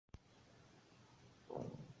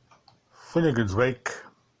Finnegans Wake,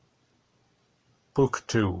 Book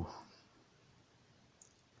 2.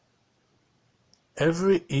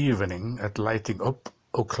 Every evening at lighting up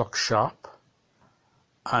o'clock sharp,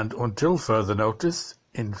 and until further notice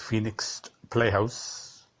in Phoenix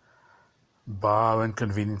Playhouse, bar and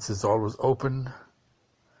conveniences always open,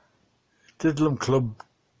 Diddlem Club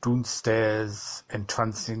downstairs,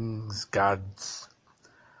 entrancings, gads,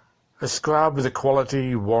 a scrab with a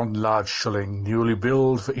quality, one large shilling, newly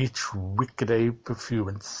billed for each weekday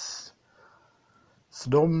performance.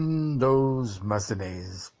 Slum those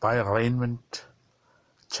mazinaes, by arraignment,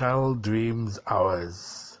 child dreams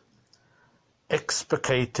hours,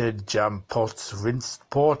 expectated jam pots, rinsed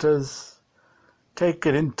porters,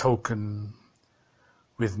 taken in token,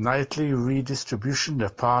 with nightly redistribution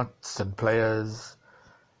of parts and players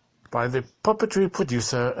by the puppetry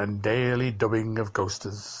producer and daily dubbing of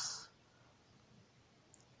ghosters,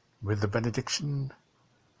 with the benediction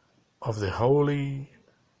of the holy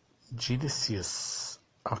Genesius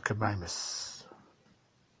Archimedes,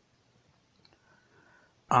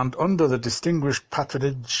 and under the distinguished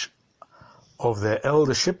patronage of their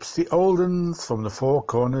elderships, the old uns from the four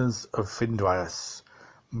corners of Findrias,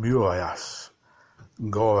 Murias,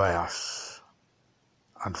 Gorias,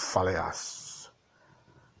 and Phalias,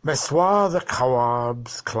 Messoir the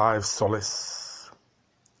Cowabs, Clive Solis,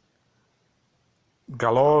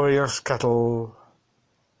 Galorius Kettle,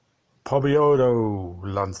 Pobiodo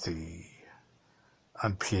Lancy,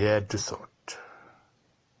 and Pierre Dussault,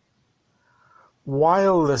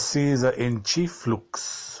 while the Caesar-in-Chief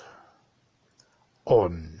looks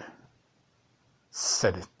on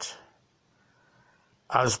Senate,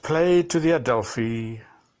 as played to the Adelphi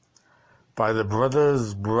by the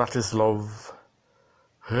brothers Bratislav,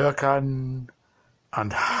 Hyrcan,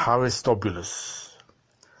 and Aristobulus,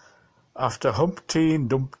 after Humpteen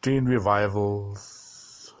Dumpteen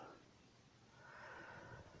revivals.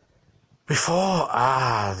 Before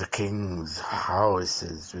the king's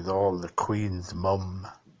houses with all the queen's mum,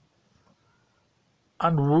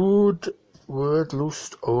 and word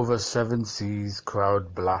loosed over seven seas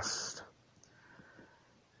crowd blast,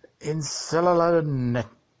 in cellular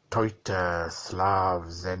netoiter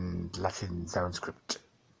Slavs and Latin Sanskrit,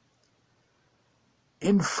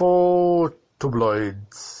 info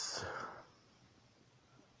tabloids,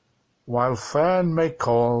 while Fern may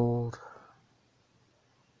cold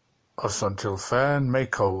us until Fern may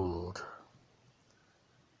cold,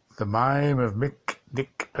 the mime of Mick,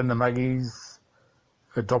 Dick, and the Maggies,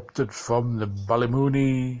 adopted from the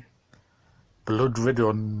Ballymooney,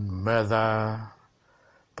 Bloodridden, Merthyr,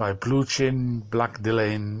 by Blue Chin, Black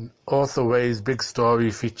Delane, Authorway's big story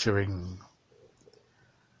featuring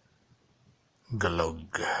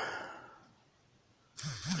Glug,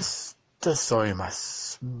 Mr. Soymas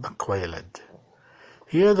McQuailed.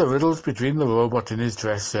 Here the riddles between the robot in his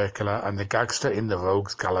dress circular and the gangster in the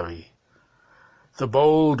rogue's gallery. The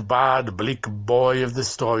bold, bad, bleak boy of the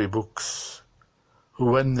storybooks,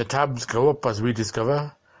 who when the tabs go up, as we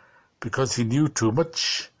discover, because he knew too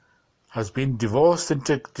much, has been divorced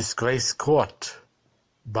into disgrace court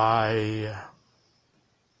by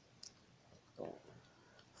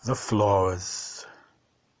the Floras.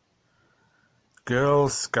 Girl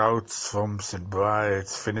Scouts from St.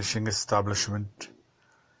 Bride's finishing establishment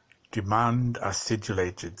demand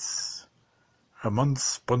acidulateds, a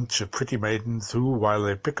month's bunch of pretty maidens who, while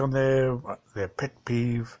they pick on their pet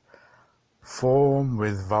peeve, form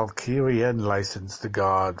with Valkyrian license the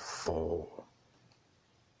guard for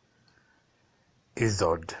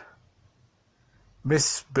Izod.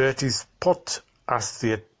 Miss Bertie's pot asks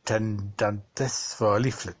the attendantess for a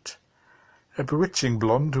leaflet, a bewitching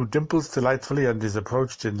blonde who dimples delightfully and is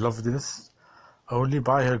approached in loveliness only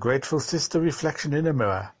by her grateful sister reflection in a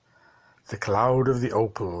mirror, the cloud of the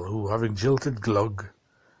opal, who, having jilted Glug,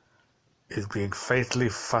 is being fatally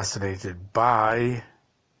fascinated by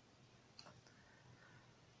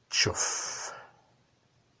Chuff.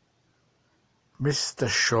 Mr.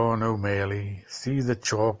 Sean O'Malley, see the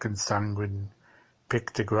chalk and sanguine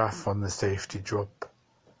pictograph on the safety drop,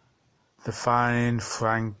 the fine,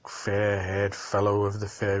 frank, fair-haired fellow of the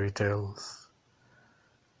fairy tales,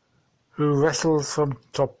 who wrestles from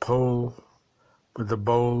top pole with the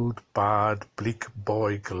bold, bad, bleak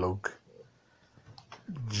boy Glug,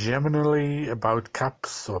 generally about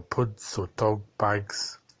caps or puds or tog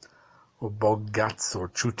bags, or bog gats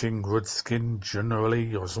or shooting rudskin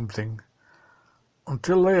generally or something,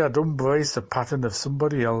 until they had embraced a pattern of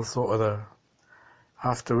somebody else or other,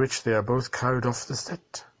 after which they are both carried off the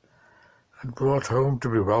set and brought home to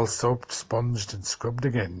be well soaped, sponged, and scrubbed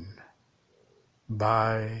again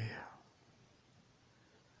by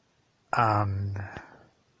Anne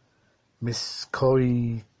Miss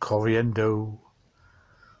Coy Coriendo,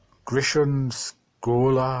 Grisham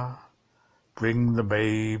Scola, bring the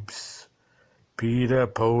babes, Peter,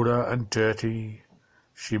 Powder, and Dirty.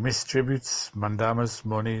 She mistributes mandamus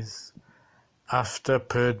monies, after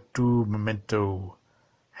perdu memento,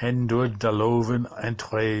 Hendwood Daloven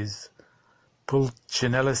entrees,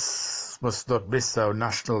 Pulcinellus must not miss our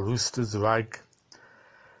national roosters rag,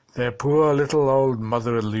 their poor little old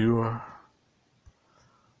mother-in-law,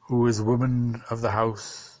 who is woman of the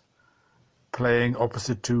house, playing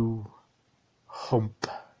opposite to Hump.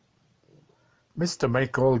 Mr.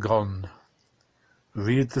 Make-all gone.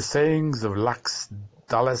 Read the sayings of Lax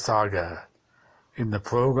Dalasaga in the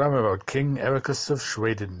program about King Ericus of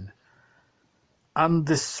Schweden, and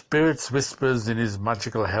the spirit's whispers in his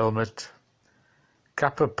magical helmet,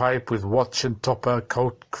 capper pipe with watch and topper,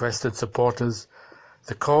 coat, crest and supporters,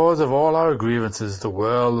 the cause of all our grievances, the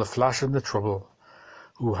whirl, the flash and the trouble,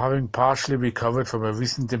 who having partially recovered from a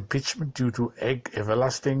recent impeachment due to egg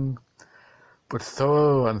everlasting, but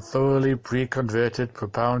thorough and thoroughly pre-converted,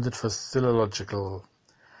 propounded for philological,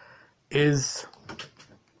 is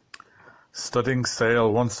studding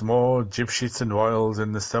sail once more, jib sheets and royals,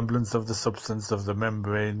 in the semblance of the substance of the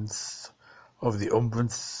membranes of the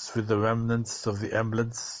umbrance with the remnants of the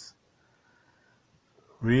emblance,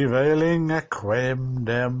 reveiling a quem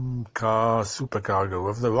dem car supercargo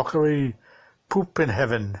of the rockery poop in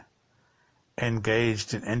heaven,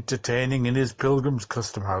 engaged in entertaining in his pilgrim's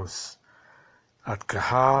custom house at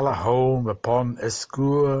Kahala home upon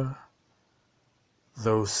Escur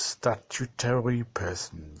those statutory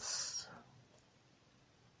persons.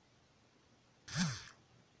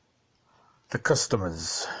 The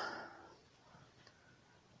customers.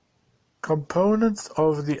 Components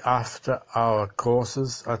of the after-hour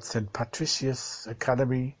courses at St. Patricius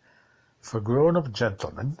Academy for grown-up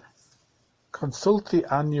gentlemen. Consult the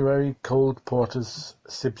annuary Cold Porter's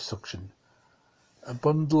Sib Suction, a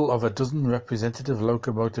bundle of a dozen representative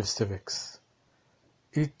locomotive civics,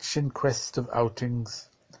 each in quest of outings,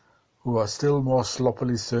 who are still more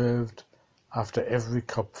sloppily served after every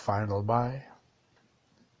cup final by.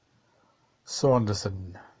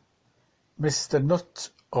 Saunderson, Mr. Nut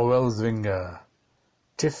Owelswinger,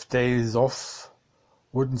 Tiff days off,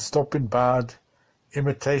 wouldn't stop in bad,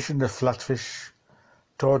 imitation of flatfish,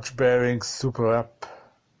 torch-bearing super-app,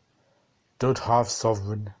 Dud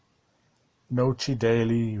half-sovereign, Nochi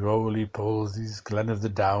daily, roly-posies, Glen of the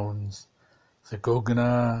Downs, the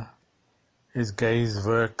Guggenor, his gaze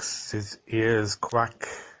works, his ears quack,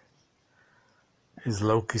 his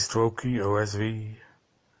Loki-strokey OSV,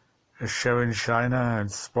 a Sharon Shiner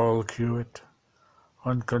and spoil curate,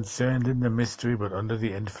 unconcerned in the mystery but under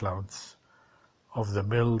the influence of the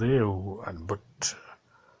mildew and but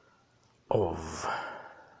of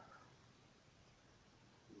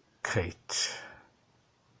Kate.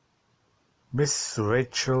 Miss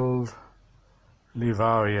Rachel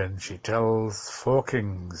Livarian, she tells, 4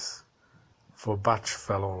 kings for batch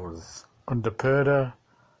fellows, under purdah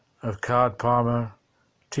of card palmer,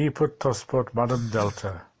 teapot, tosspot, Madam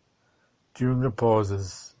Delta, during the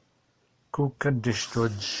pauses, cook and dish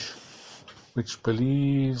drudge, which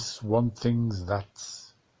believes one thing's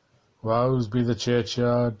that's, rouse be the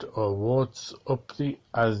churchyard, or warts up the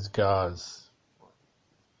Asgars.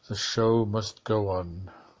 The show must go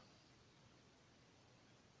on.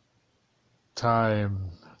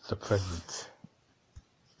 Time, the present.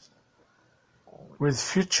 With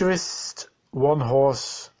futurist,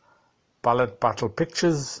 one-horse, ballad battle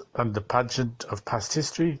pictures and the pageant of past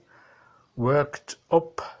history, worked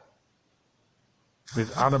up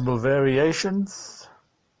with animal variations,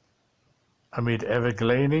 amid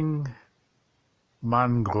everglaning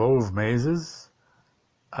mangrove mazes,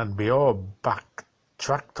 and beyond back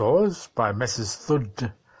tractors by Messrs.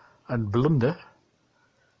 Thud and Blunder,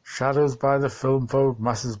 shadows by the film folk,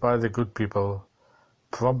 masses by the good people,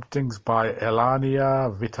 promptings by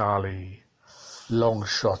Elania Vitali, long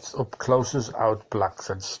shots, up closes, out blacks,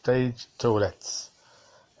 and stage toilettes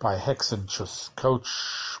by Hexenchus, Coach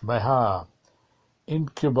Mehar,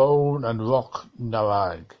 Incubone and Rock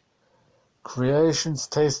Narag, creations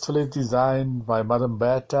tastefully designed by Madame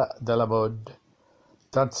Berta Delamode,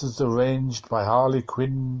 dances arranged by Harley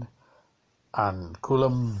Quinn and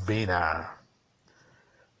Columbina,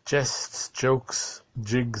 jests, jokes,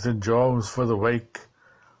 jigs and jaws for the wake,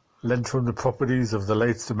 lent from the properties of the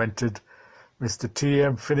late cemented Mr.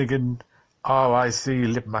 T.M. Finnegan, R.I.C.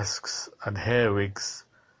 lip masks and hair wigs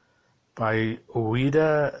by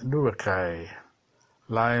Ouida Nuakai,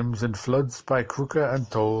 limes and floods by Crooker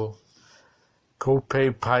and Toll,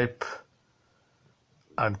 Copay Pipe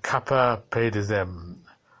and Kappa Pedism,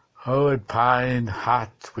 Howard Pine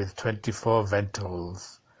Hat with 24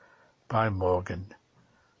 Ventrals by Morgan.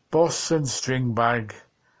 Boss and string bag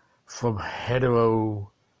from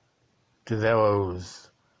hetero to theros,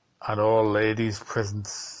 and all ladies'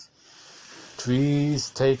 presents.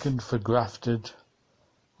 Trees taken for grafted,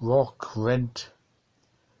 rock rent,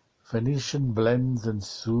 Venetian blends and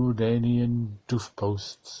Sudanian doof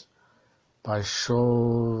posts by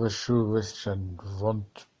Shurishurish and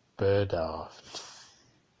Vont Berdaft.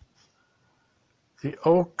 The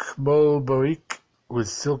oak mulberry with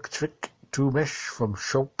silk trick, two mesh from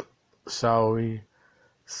Shop Sowery,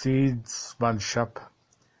 seeds manshap,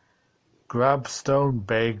 grabstone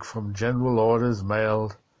bag from General Orders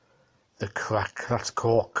mailed, the crack, that's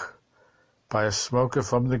cork, by a smoker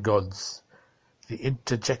from the gods, the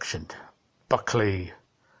interjection, Buckley,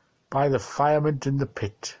 by the fireman in the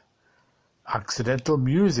pit, accidental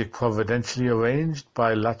music providentially arranged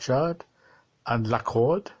by Lachard and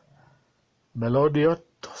Lacorde,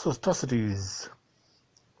 melodiosities,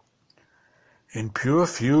 in pure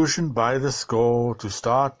fusion by the score. To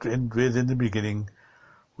start with in the beginning,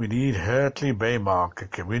 we need Hertley Baymark, a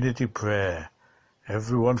community prayer,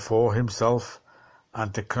 everyone for himself,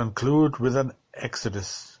 and to conclude with an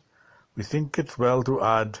exodus. We think it well to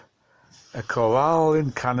add a chorale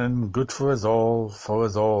in canon, good for us all, us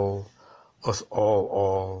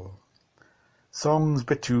all. Songs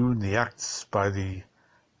betune the acts by the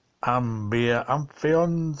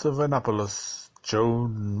Amphions of Annapolis,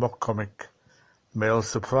 Joan McCormick, male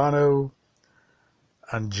soprano,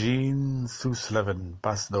 and Jean Suslevin,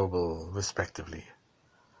 bass noble, respectively.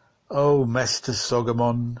 O Mester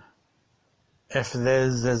Sogamon, if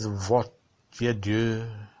there's as what ye do,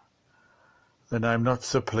 then I'm not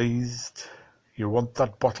so pleased. You want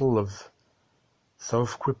that bottle of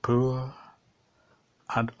Sauf-Quipour,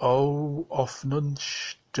 and oh, of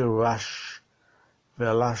nunch to rash,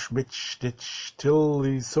 Verlash Mitch Ditch, till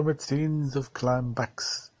the summit scenes of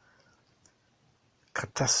climbacks.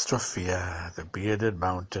 Catastrophia, the bearded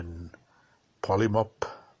mountain, Polymop,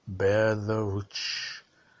 bear the rooch,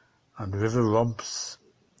 and river romps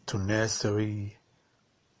to nursery,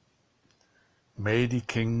 Mady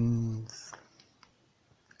kings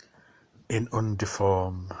in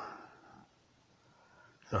undeform,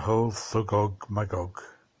 the whole Thugog Magog,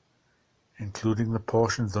 including the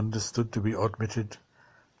portions understood to be omitted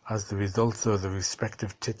as the results of the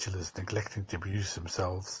respective titulars neglecting to produce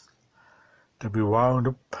themselves, to be wound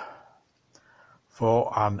up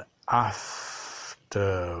for an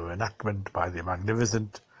after enactment by the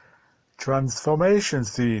magnificent transformation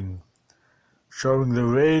scene, showing the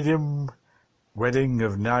radium wedding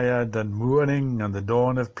of Naiad and mourning and the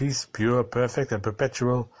dawn of peace, pure, perfect, and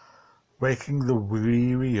perpetual, waking the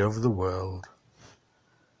weary of the world.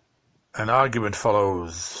 An argument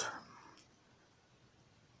follows.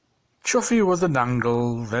 Chuffy was an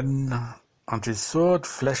angle, then, and his sword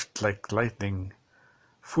fleshed like lightning.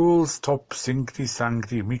 Fools top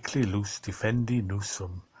sancti meekly loose, defendi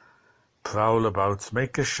newsome. Prowl abouts,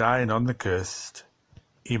 make a shine on the cursed.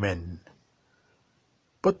 Amen.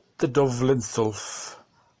 But the Dublin Sulph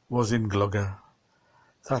was in Glugger,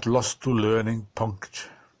 that lost to learning punct.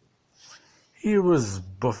 He was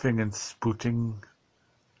buffing and spooting,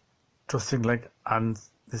 tossing like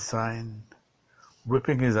Anthicine,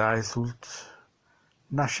 whipping his eyes out,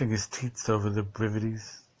 gnashing his teeth over the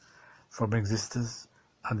brevities from existers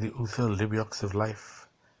and the uther libiox of life.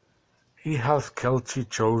 He hath Kelchy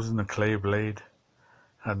chosen a clay blade,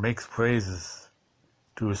 and makes praises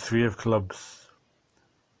to his 3 of clubs.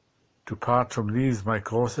 To part from these my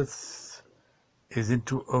corsets is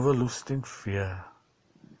into overlusting fear.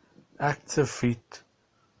 Acts of feet,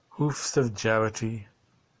 hoofs of jarity,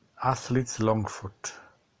 athlete's long foot,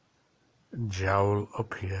 jowl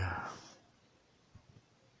up here.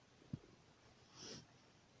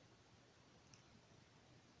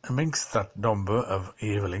 Amongst that number of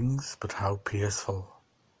evilings, but how pierceful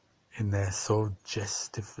in their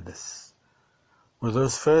suggestiveness, were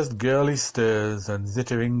those first girly stirs and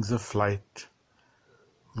zitterings of flight,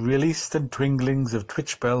 released and twinglings of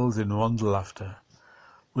twitch bells in round laughter,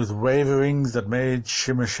 with waverings that made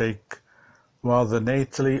shimmer shake, while the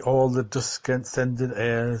natally all the dusk-scented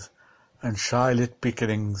airs and shy-lit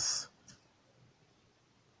beaconings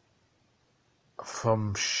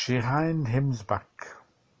from Sheehan hymns back.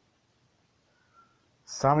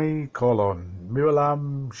 Sammy Colon,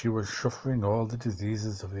 Miralam, she was shuffling all the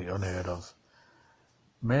diseases of the unheard of.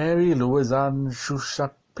 Mary Louisanne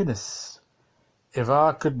Shushapinis, if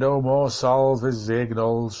I could no more solve his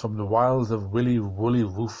Zagnolls from the wilds of Willy Woolly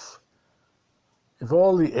Roof, if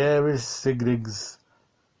all the airy signigs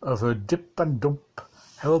of her dip and dump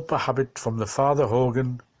help a habit from the Father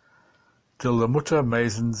Hogan, till the mutter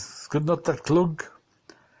masons could not that clug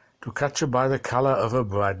to catch her by the colour of her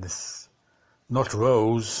brightness. Not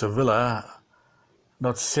Rose, Sevilla,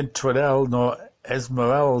 not Citradel, nor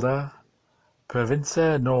Esmeralda,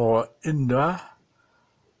 Provincia, nor Indra,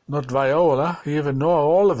 not Viola, even nor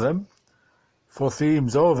all of them, for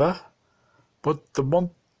themes over, but the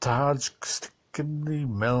montage stickingly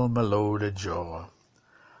melody jaw.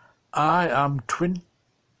 I am twin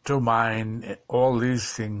to mine all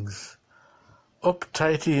these things, up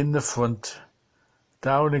tighty in the front,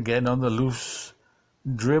 down again on the loose,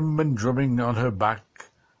 drim and drumming on her back,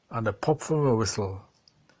 and a pop from a whistle.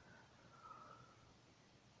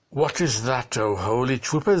 What is that, O holy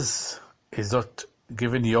troopers? Is that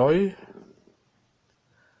given yoy?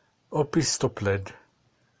 Up he stupled.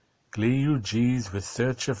 Glee you gees with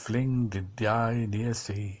search a fling did I near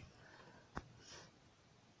see.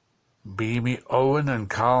 Be me Owen and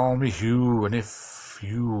call me Hugh, and if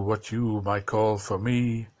you what you might call for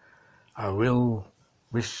me, I will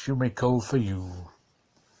wish you may call for you.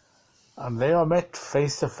 And they are met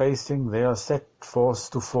face to facing, they are set force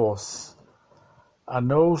to force. And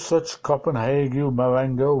no such Copenhagen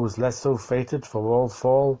Marengo was less so fated for all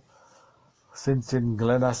fall, since in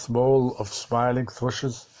Glenasmole of smiling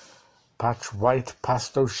thrushes patch white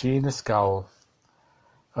past O'Sheen a scowl.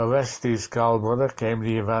 Arrest thee, skull brother, came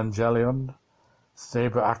the Evangelion,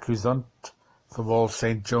 sabre accusant from all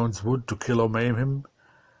St. John's Wood to kill or maim him,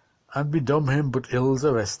 and bedumb him but ills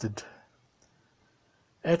arrested.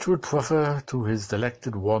 Et would proffer to his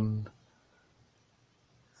delected one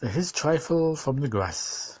his trifle from the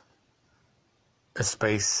grass. A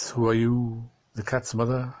space, who are you? The cat's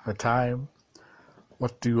mother, a time?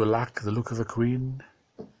 What do you lack, the look of a queen?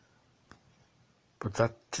 But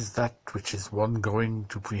that is that which is one going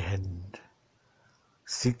to prehend,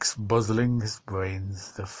 seeks buzzling his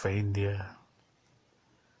brains, the faindier.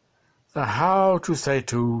 The how to say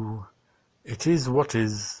to, it is what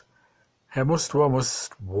is, he must or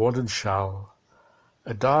must, warden shall,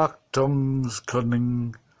 a dark tongue's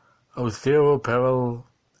cunning, O Thero peril,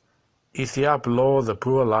 Ethiop law the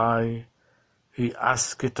poor lie, he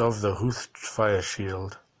asked it of the hoothed fire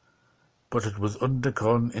shield, but it was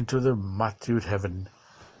undergone into the matthewed heaven.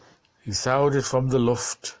 He sowed it from the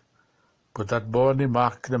luft, but that borne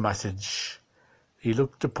marked the message. He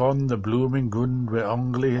looked upon the blooming grund where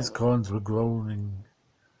only his corns were groaning.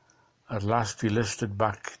 At last he listed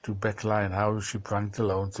back to Beckline House she pranked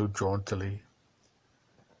alone so jauntily.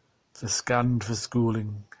 The scanned for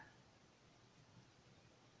schooling,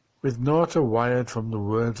 with naught a wired from the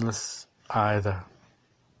wordless either.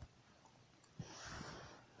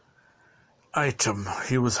 Item,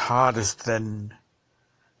 he was hardest then.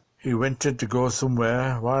 He wanted to go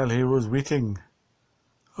somewhere while he was weeting.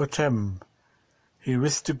 Otem, he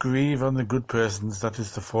wist to grieve on the good persons, that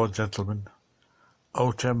is the four gentlemen.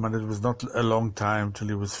 Otem, and it was not a long time till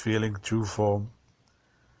he was feeling true form.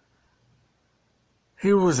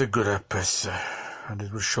 He was a good oppressor, and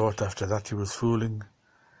it was short after that he was fooling.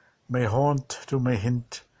 May haunt to may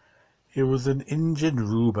hint, he was an injured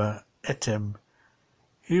ruber, etem.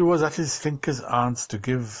 He was at his thinker's aunt's to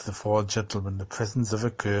give the four gentlemen the presence of a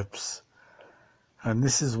corpse, and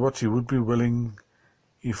this is what he would be willing.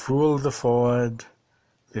 He fooled the forward,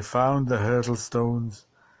 they found the hurdle stones,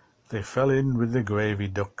 they fell in with the gravy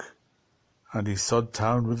duck, and he sod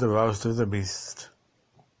town with the roust of the beast.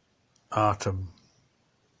 Artem,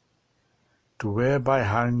 to whereby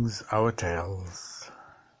hangs our tales.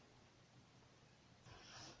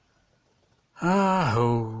 Ah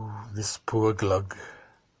ho, this poor glug.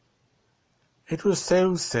 It was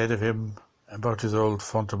so said of him about his old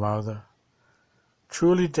Fontemouther.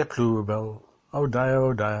 Truly deplorable, oh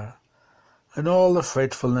dire, and all the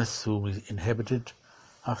frightfulness whom he inhabited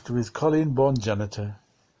after his Colleen-born janitor,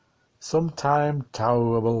 sometime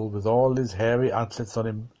tolerable with all his hairy antlets on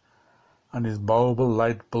him, and his bauble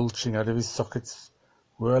light bulging out of his sockets,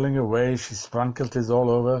 whirling away she sprankled his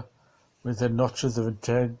all over with her notches of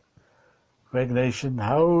interregnation.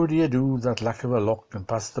 How do you do, that lack of a lock, and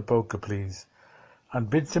pass the poker, please, and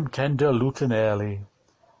bids him tender lute and airly.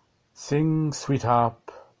 Sing, sweet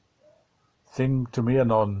harp, sing to me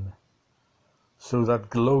anon, so that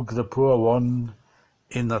glug the poor one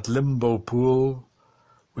in that limbo pool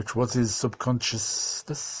which was his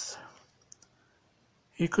subconsciousness.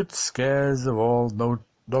 He could scarce of all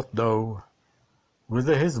not know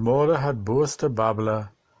whether his mother had burst a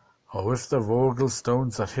babbler, or if the vogel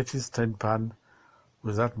stones that hit his tin pan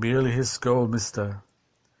was that merely his schoolmister,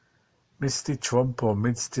 misty trump or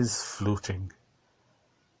midst his fluting.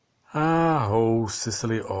 Ah ho,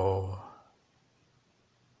 Sicily, oh!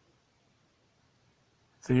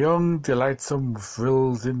 The young delightsome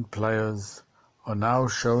frills in pliers are now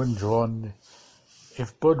shown drawn,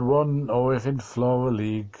 if bud one or if in floral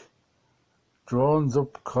league, drawn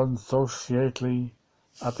up consociately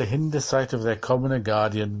at the hinder sight of their commoner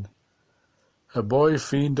guardian, a boy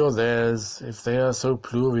fiend or theirs, if they are so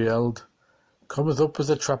plurielled, cometh up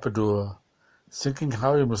as a trappadour, thinking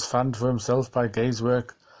how he must find for himself by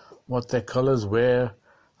gazework what their colours wear,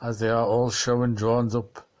 as they are all shown drawn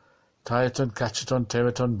up, tie it on, catch it on, tear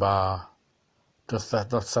it on bar. Doth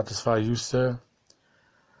that not satisfy you, sir?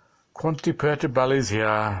 Quanti perte ballies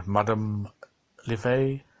here, Madam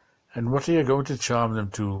Liffey, and what are you going to charm them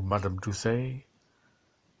to, Madam, to say?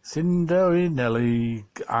 Cindery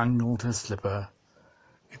angled her slipper.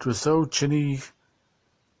 It was so chinny,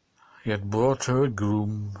 yet brought her a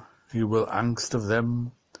groom. You will angst of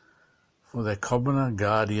them, for their commoner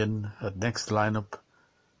guardian at next line-up,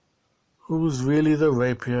 who's really the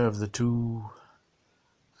rapier of the two,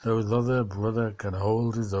 though the other brother can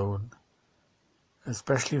hold his own,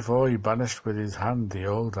 especially for he banished with his hand the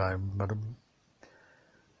old time, madam.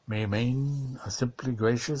 May main are simply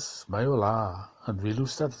gracious, my ola, and we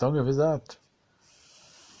loose that tongue of his art.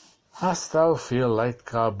 Hast thou feel like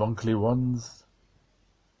carbuncly ones?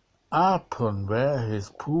 Upon where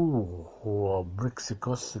his poor or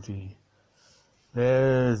brixicosity,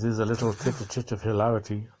 theirs is a little tit-a-tit of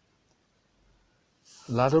hilarity.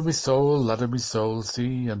 Lad o' me soul,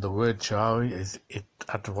 see, and the word chary is it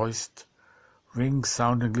at voiced, rings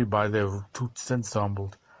soundingly by their toots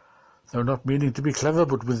ensembled, though not meaning to be clever,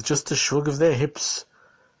 but with just a shrug of their hips,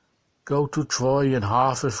 go to Troy in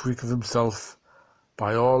half a freak of himself,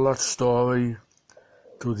 by all that story,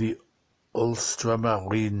 to the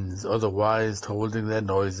Ultramarines, otherwise holding their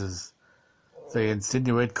noises, they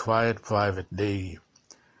insinuate quiet private, nay,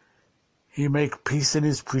 he make peace in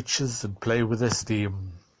his preachers and play with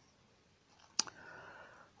esteem.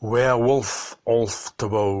 Werewolf Ulf to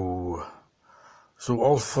bow. So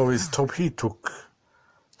Ulf for his tub he took.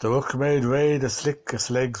 The rook made raid as slick as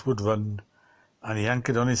legs would run, and he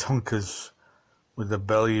anchored on his hunkers with the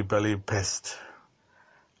belly pest,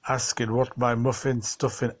 asking what my muffin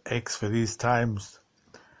stuffing aches for these times,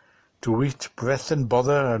 to eat breath and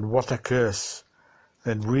bother, and what a curse,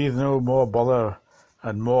 then breathe no more bother,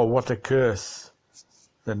 and more what a curse,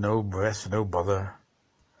 than no breath, no bother,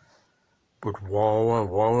 but war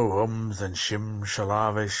rums and shim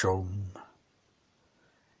shalave shom,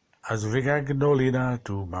 as Rigagnolina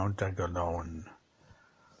to Mount Aganon.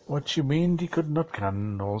 What she meaned he could not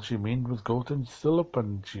can, all she meaned was goat and syrup,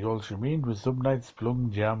 and all she meaned was some night's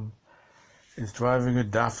plum jam, is driving her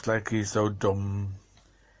daft like he's so dumb.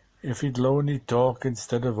 If he'd lonely talk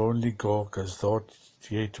instead of only gawk, as thought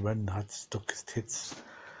yet when had stuck his tits,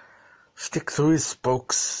 stick through his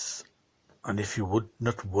spokes, and if you would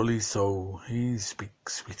not woolly so, he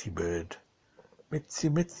speaks, sweetie bird.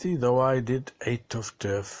 Mitzi, though I did ate tough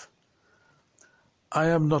turf, I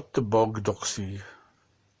am not the bog doxy.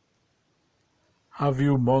 Have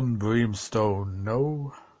you mon brimstone,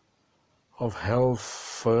 no? Of hell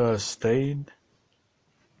fur stain,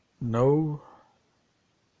 no?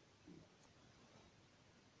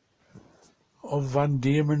 Of Van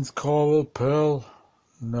Diemen's coral pearl,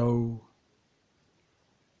 no?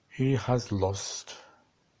 He has lost.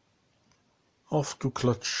 Off to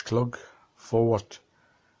clutch, clug, for what?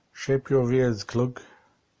 Shape your ears, clug,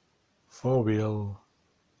 for we'll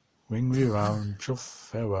wing we round, chuff,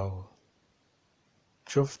 farewell.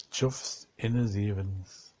 Chuffs in as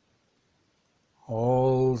evens,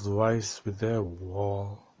 all's rice with their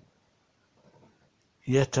wall.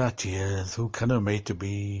 Yet our tears, who can her mate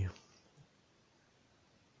be?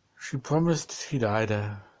 She promised he'd hide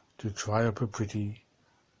her, to try up her pretty,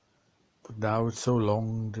 but now it's so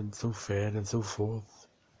longed and so fair and so forth,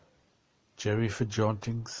 Jerry for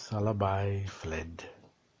jauntings, alibi fled.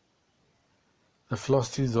 The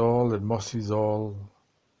flossies all and mossies all,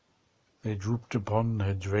 they drooped upon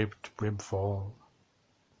her draped brimfall.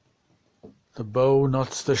 The bow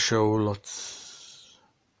knots, the show lots,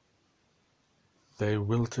 they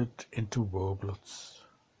wilted into woblots.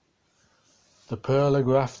 The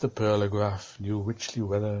pearlograph knew whichly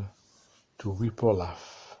whether to weep or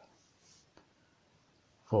laugh.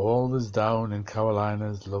 For all was down in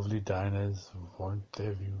Carolina's lovely diners vaunt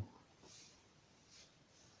their view.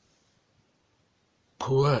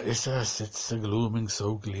 Poor Issa sits a-glooming,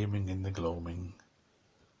 so gleaming in the gloaming,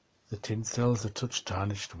 the tinsel's a touch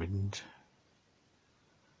tarnished wind.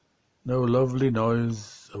 No lovely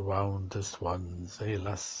noise around the swans,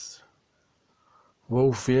 alas,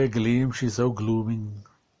 woe fair gleam she so glooming,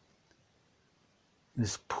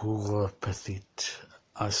 this poor petite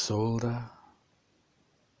Isolde.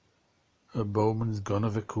 Her bowman's gun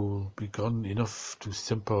of a cool, begun enough to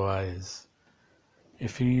sympathize.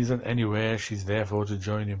 If he's at anywhere, she's therefore to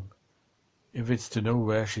join him. If it's to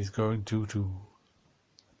nowhere, she's going too.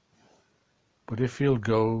 But if he'll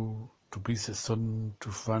go to be the son to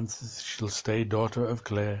Francis, she'll stay daughter of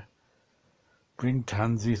Clare. Bring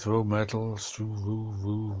tansy, throw myrtle, strew,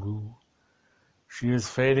 woo. She is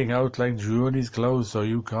fading out like Junie's clothes, so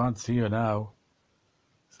you can't see her now.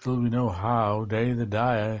 Still we know how, they the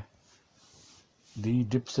dyer. Thee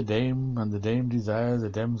dips a dame, and the dame desires a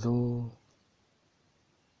damsel.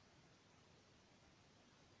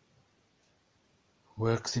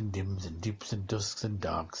 Works in dims and deeps and dusks and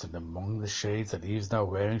darks, and among the shades that Eve's now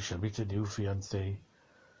wearing shall meet a new fiancé.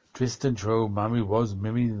 Twist and throw, mammy was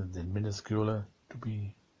Mimmy, the minuscula to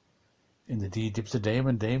be. In the dee dips a dame,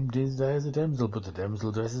 and dame desires a damsel, but the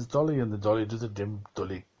damsel dresses Dolly, and the Dolly does a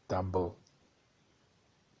Dolly damble.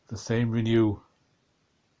 The same renew,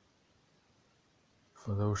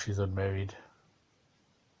 for though she's unmarried,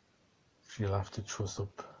 she'll have to truss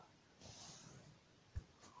up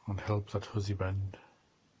and help that husband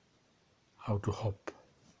how to hop,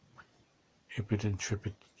 hip it and trip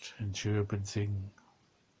it, and chirp and sing.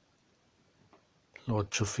 Lord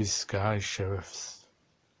Chuffy's sky sheriffs,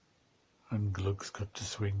 and Glug's got to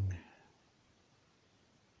swing.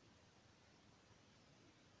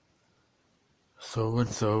 So and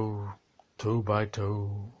so, toe by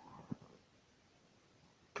toe,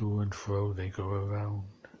 to and fro they go around,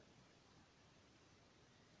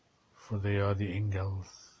 for they are the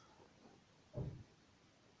Ingalls,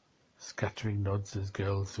 scattering nods as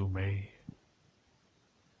girls who may,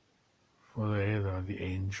 for they are the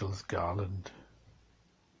angels' garland.